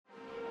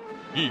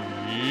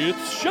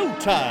It's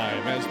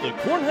showtime as the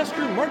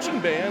Cornhusker Marching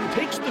Band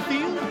takes the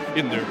field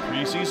in their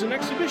preseason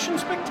exhibition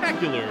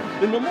spectacular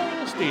in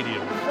Memorial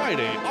Stadium,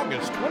 Friday,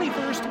 August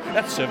 21st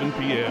at 7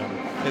 p.m.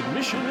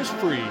 Admission is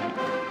free.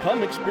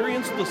 Come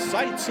experience the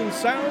sights and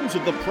sounds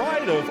of the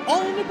pride of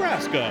all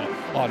Nebraska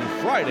on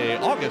Friday,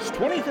 August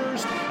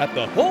 21st at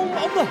the home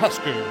of the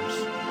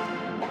Huskers.